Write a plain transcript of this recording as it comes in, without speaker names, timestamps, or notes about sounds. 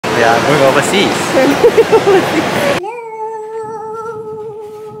We are going overseas. Hello.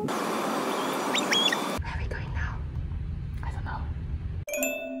 Where are we going now? I don't know.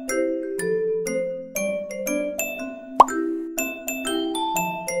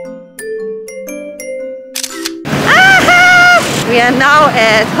 We are now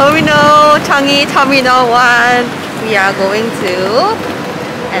at Changi Terminal 1. We are going to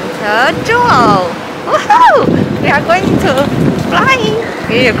enter Jewel. Woohoo! We are going to fly.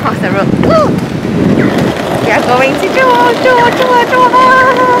 We need to cross the road. Woo! We are going to Jewel.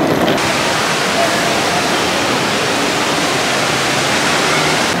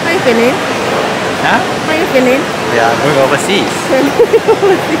 How are you feeling? Huh? How are you feeling? We are going overseas.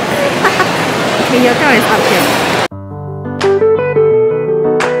 Okay, Yotel is up here.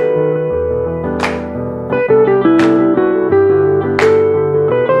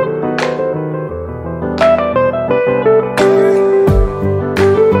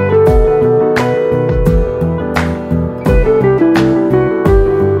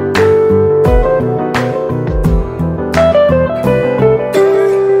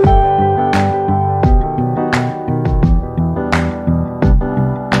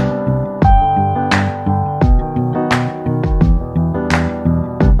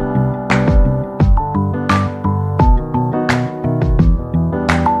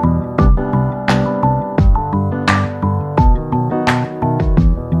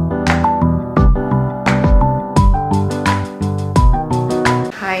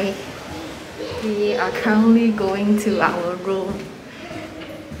 We are currently going to our room.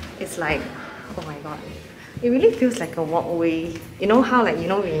 It's like, oh my god, it really feels like a walkway. You know how when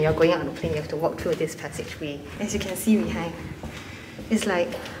you're going on a plane, you have to walk through this passageway. As you can see behind, it's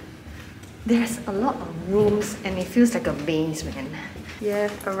like there's a lot of rooms and it feels like a basement. We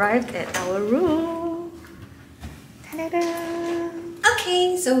have arrived at our room. Ta-da-da!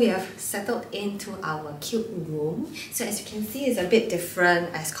 Okay, so we have settled into our cute room. So as you can see, it's a bit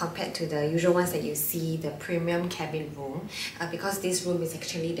different as compared to the usual ones that you see, the premium cabin room, because this room is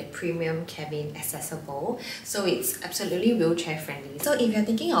actually the premium cabin accessible. So it's absolutely wheelchair friendly. So if you're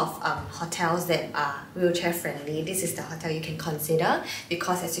thinking of hotels that are wheelchair friendly, this is the hotel you can consider,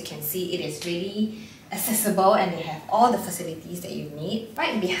 because as you can see, it is really accessible and they have all the facilities that you need.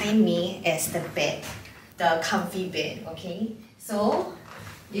 Right behind me is the bed, the comfy bed, okay? So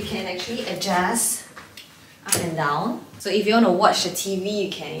you can actually adjust up and down. So if you want to watch the TV,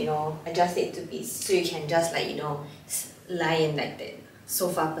 you can, adjust it to be so you can just lie in like that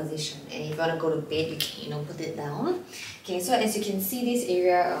sofa position. And if you want to go to bed, you can, put it down. Okay, so as you can see, this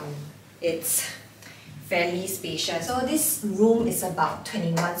area, it's fairly spacious. So this room is about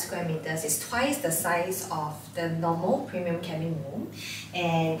 21 square meters. It's twice the size of the normal premium cabin room.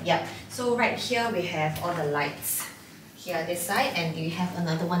 And yeah, so right here we have all the lights. Here this side, and you have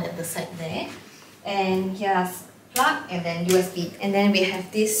another one at the side there, and here's plug and then USB, and then we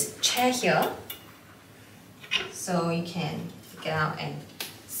have this chair here, so you can get out and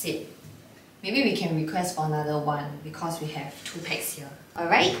sit. Maybe we can request for another one because we have 2 packs here.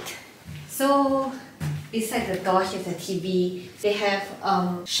 Alright, so beside the door here's the TV. They have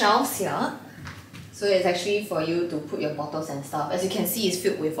shelves here. So it's actually for you to put your bottles and stuff. As you can see, it's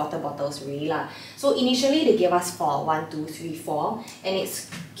filled with water bottles really lah. So initially they gave us 4, 1, 2, 3, 4, and it's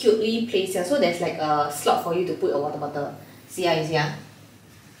cutely placed here. So there's like a slot for you to put a water bottle. See how you see?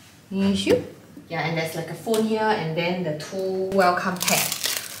 Yeah, and there's like a phone here, and then the 2 welcome pack.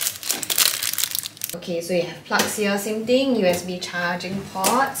 Okay, so you have plugs here, same thing, USB charging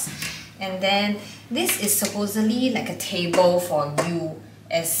ports, and then this is supposedly like a table for you,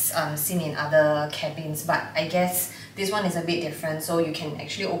 as seen in other cabins, but I guess this one is a bit different, so you can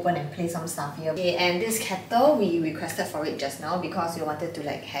actually open and place some stuff here. Okay, and this kettle, we requested for it just now because we wanted to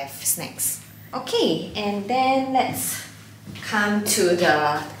have snacks. Okay, and then let's come to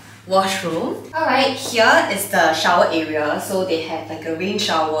the washroom. Alright, here is the shower area. So they have like a rain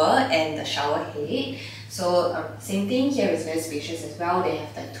shower and the shower head. So same thing, here is very spacious as well. They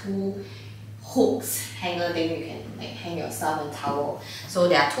have like 2 hooks, hanger thing you can hang your stuff and towel. So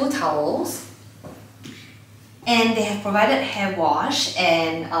there are 2 towels, and they have provided hair wash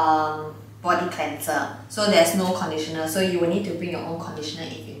and body cleanser. So there's no conditioner, so you will need to bring your own conditioner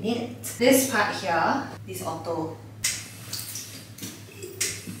if you need it. This part here, this auto.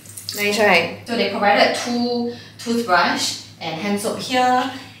 Nice, right? So they provided 2 toothbrush and hand soap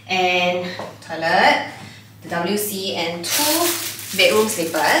here, and toilet, the WC, and 2 bedroom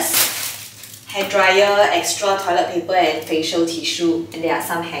slippers. Hair dryer, extra toilet paper and facial tissue, and there are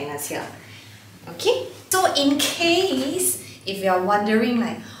some hangers here. Okay, so in case if you are wondering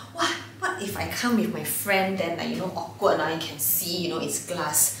what if I come with my friend, then awkward now, you can see it's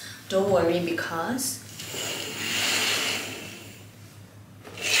glass. don't worry because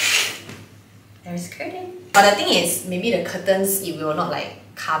there is curtain. But the thing is, maybe the curtains, it will not like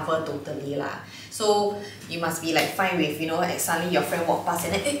cover totally lah. So you must be like fine with, you know, like suddenly your friend walked past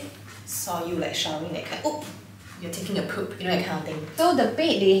and then saw you like showering, that kind. Oh, you're taking a poop, you know, that kind of thing. So the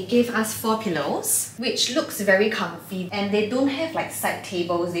bed, they gave us 4 pillows, which looks very comfy. And they don't have like side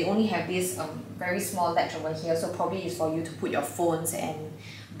tables. They only have this very small ledge over here. So probably it's for you to put your phones and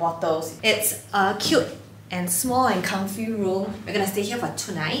bottles. It's a cute and small and comfy room. We're gonna stay here for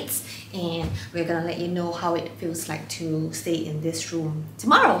 2 nights and we're gonna let you know how it feels like to stay in this room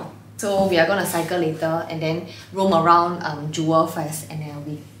tomorrow. So we are gonna cycle later and then roam around Jewel first, and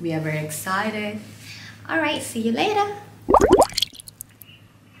then we are very excited. Alright, see you later!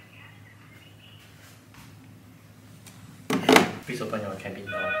 Please open your cabin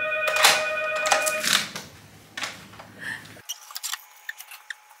door.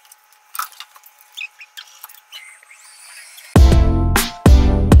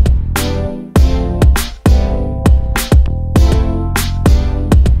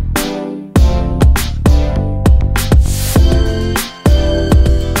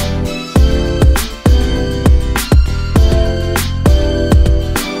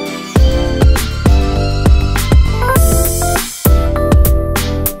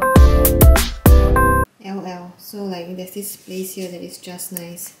 So like there's this place here that is just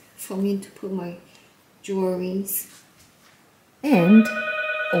nice for me to put my jewelries. And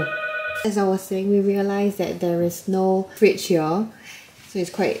as I was saying, we realized that there is no fridge here, so it's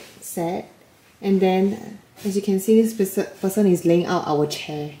quite sad. And then as you can see, this person is laying out our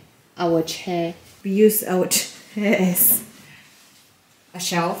chair. We use our chair as a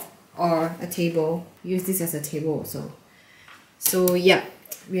shelf or a table. Use this as a table also. So yeah,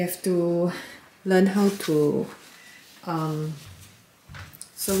 we have to learn how to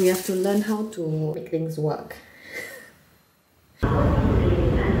make things work.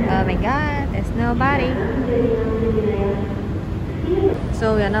 Oh my god, there's nobody.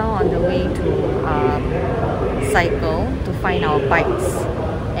 So we are now on the way to cycle to find our bikes,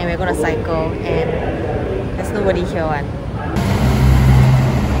 and we're gonna cycle and there's nobody here one.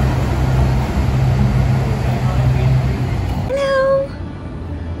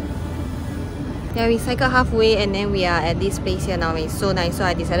 Yeah, we cycled halfway and then we are at this place here now. It's so nice, so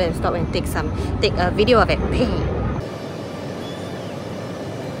I decided to stop and take a video of it.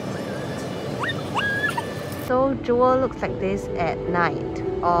 So Jewel looks like this at night,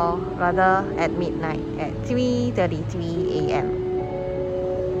 or rather at midnight at 3:33 AM.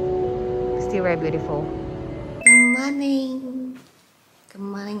 Still very beautiful. Good morning. Good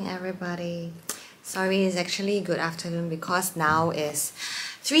morning everybody. Sorry, it's actually good afternoon because now is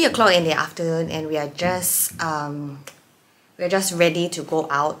 3 o'clock in the afternoon and we're just ready to go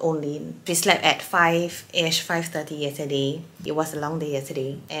out only. We slept at 5-ish, 5:30 yesterday. It was a long day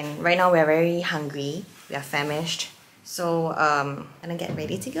yesterday and right now we're very hungry. We are famished. So I'm gonna get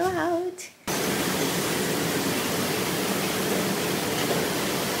ready to go out.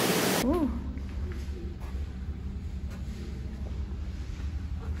 Ooh.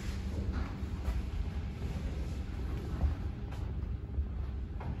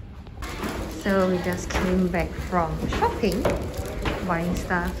 So we just came back from shopping, buying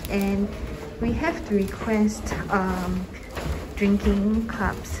stuff, and we have to request drinking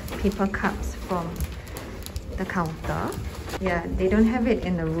cups, paper cups from the counter. Yeah, they don't have it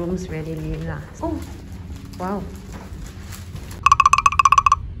in the rooms readily lah. Oh, wow.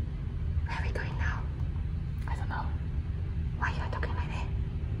 Where are we going now? I don't know. Why you are talking like that?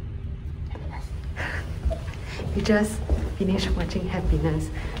 We just finished watching Happiness,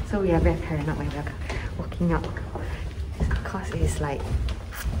 so we are very paranoid when we are walking out because it's like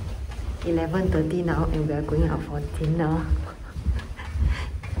 11:30 now and we are going out for dinner.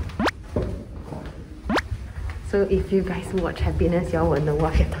 So if you guys watch Happiness, y'all will know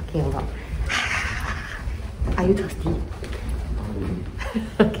what we're talking about. Are you thirsty?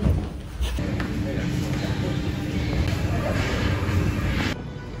 Okay.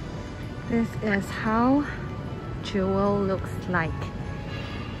 This is how Jewel looks like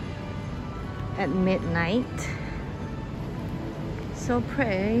at midnight. So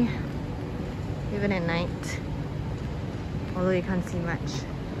pretty, even at night, although you can't see much.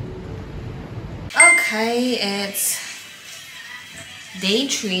 Okay, it's day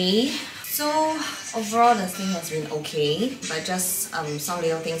 3. So overall the stay has been okay, but just some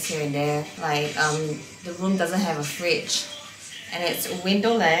little things here and there, like the room doesn't have a fridge and it's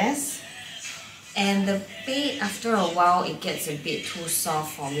windowless. And the bed, after a while, it gets a bit too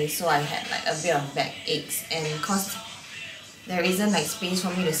soft for me, so I had like a bit of backaches. And because there isn't like space for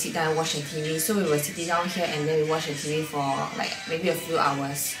me to sit down and watch the TV, so we were sitting down here and then we watched the TV for like maybe a few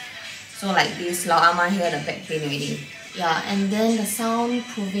hours. So like this, Lao Ama here, the back pain already. Yeah, and then the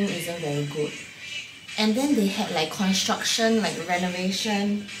soundproofing isn't very good. And then they had like construction, like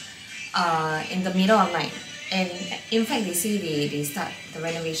renovation in the middle of night. And in fact, they say they start the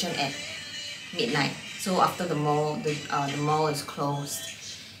renovation at midnight. So after the mall is closed.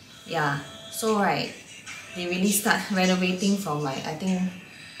 Yeah, so right, they really start renovating from like I think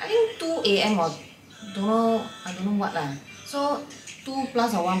 2 AM or I don't know what lah. So 2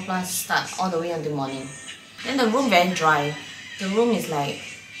 plus or 1 plus start all the way until morning. Then the room very dry. The room is like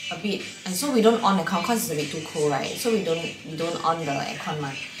a bit, and so we don't on the aircon because it's a bit too cold, right? So we don't on the aircon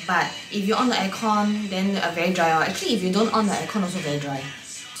much. But if you on the aircon, then very dry. Or actually, if you don't on the aircon, also very dry.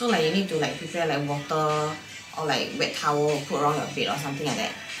 So like you need to like prepare like water or like wet towel put around your bed or something like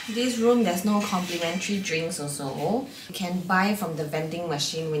that. This room there's no complimentary drinks also. You can buy from the vending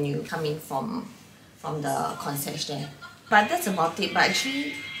machine when you come in from the concierge there. But that's about it. But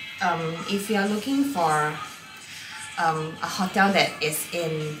actually, if you are looking for a hotel that is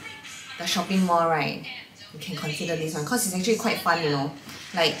in the shopping mall, right, you can consider this one because it's actually quite fun, you know.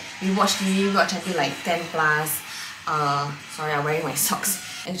 Like we watch TV, we watch until like 10 plus. Sorry, I'm wearing my socks.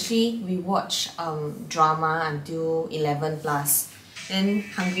 Actually, we watch drama until 11 plus. Then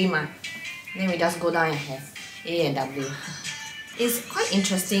hungry ma, then we just go down and have A&W. It's quite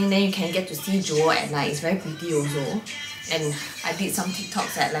interesting. Then you can get to see Jewel at night. It's very pretty also. And I did some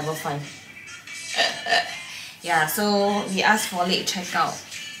TikToks at level 5. Yeah, so we asked for late checkout.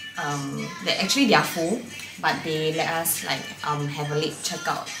 Actually they are full, but they let us like have a late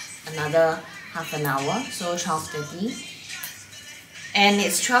checkout another half an hour, so 12:30. And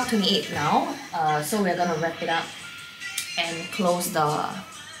it's 12:28 now. So we're gonna wrap it up and close the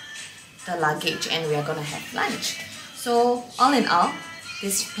luggage, and we are gonna have lunch. So all in all,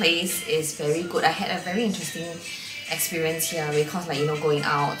 this place is very good. I had a very interesting experience here because like, you know, going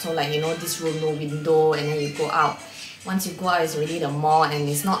out, so like, you know, this room no window, and then you go out. Once you go out, it's already the mall, and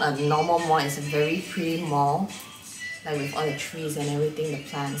it's not a normal mall, it's a very pretty mall, like with all the trees and everything, the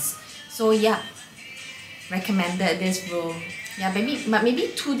plants. So yeah, recommended this room. Yeah,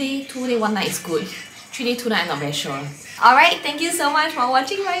 maybe 2 day 1 night is good. 3 day 2 night I'm not very sure. Alright, thank you so much for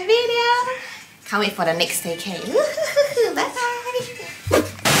watching my video. Can't wait for the next staycation. Bye bye.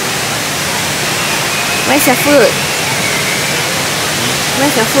 Where's your food?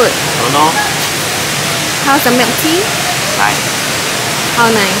 Where's your food? Don't know. How's the milk tea? Nice. How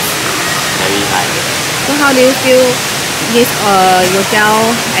nice? Very nice. So how do you feel this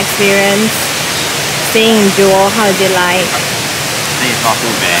Yotel experience? Staying in Jewel, how is it like? I think it's not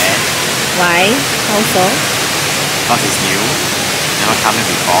too bad. Why? Also? Because it's new. Never come here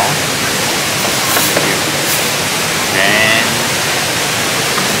before. Then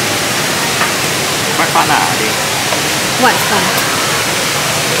quite fun lah, I think. What's fun?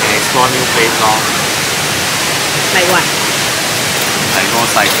 Can explore new place lor. Like what? Like go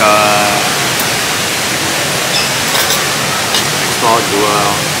cycle, explore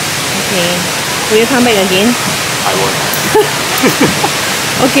Jewel. Okay. Will you come back again? I won't.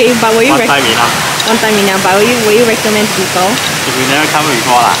 Okay, but will you One time enough. One time enough, but will you recommend to people? If you never come here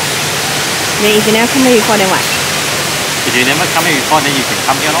before lah. Then if you never come here before, then what? If you never come here before, then you can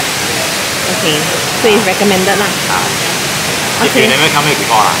come here lor. Okay, so it's recommended lah. If you never come here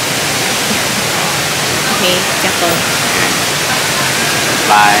before lah. Okay, 加分. Okay.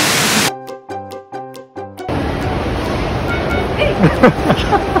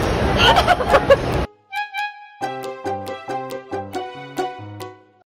 Bye.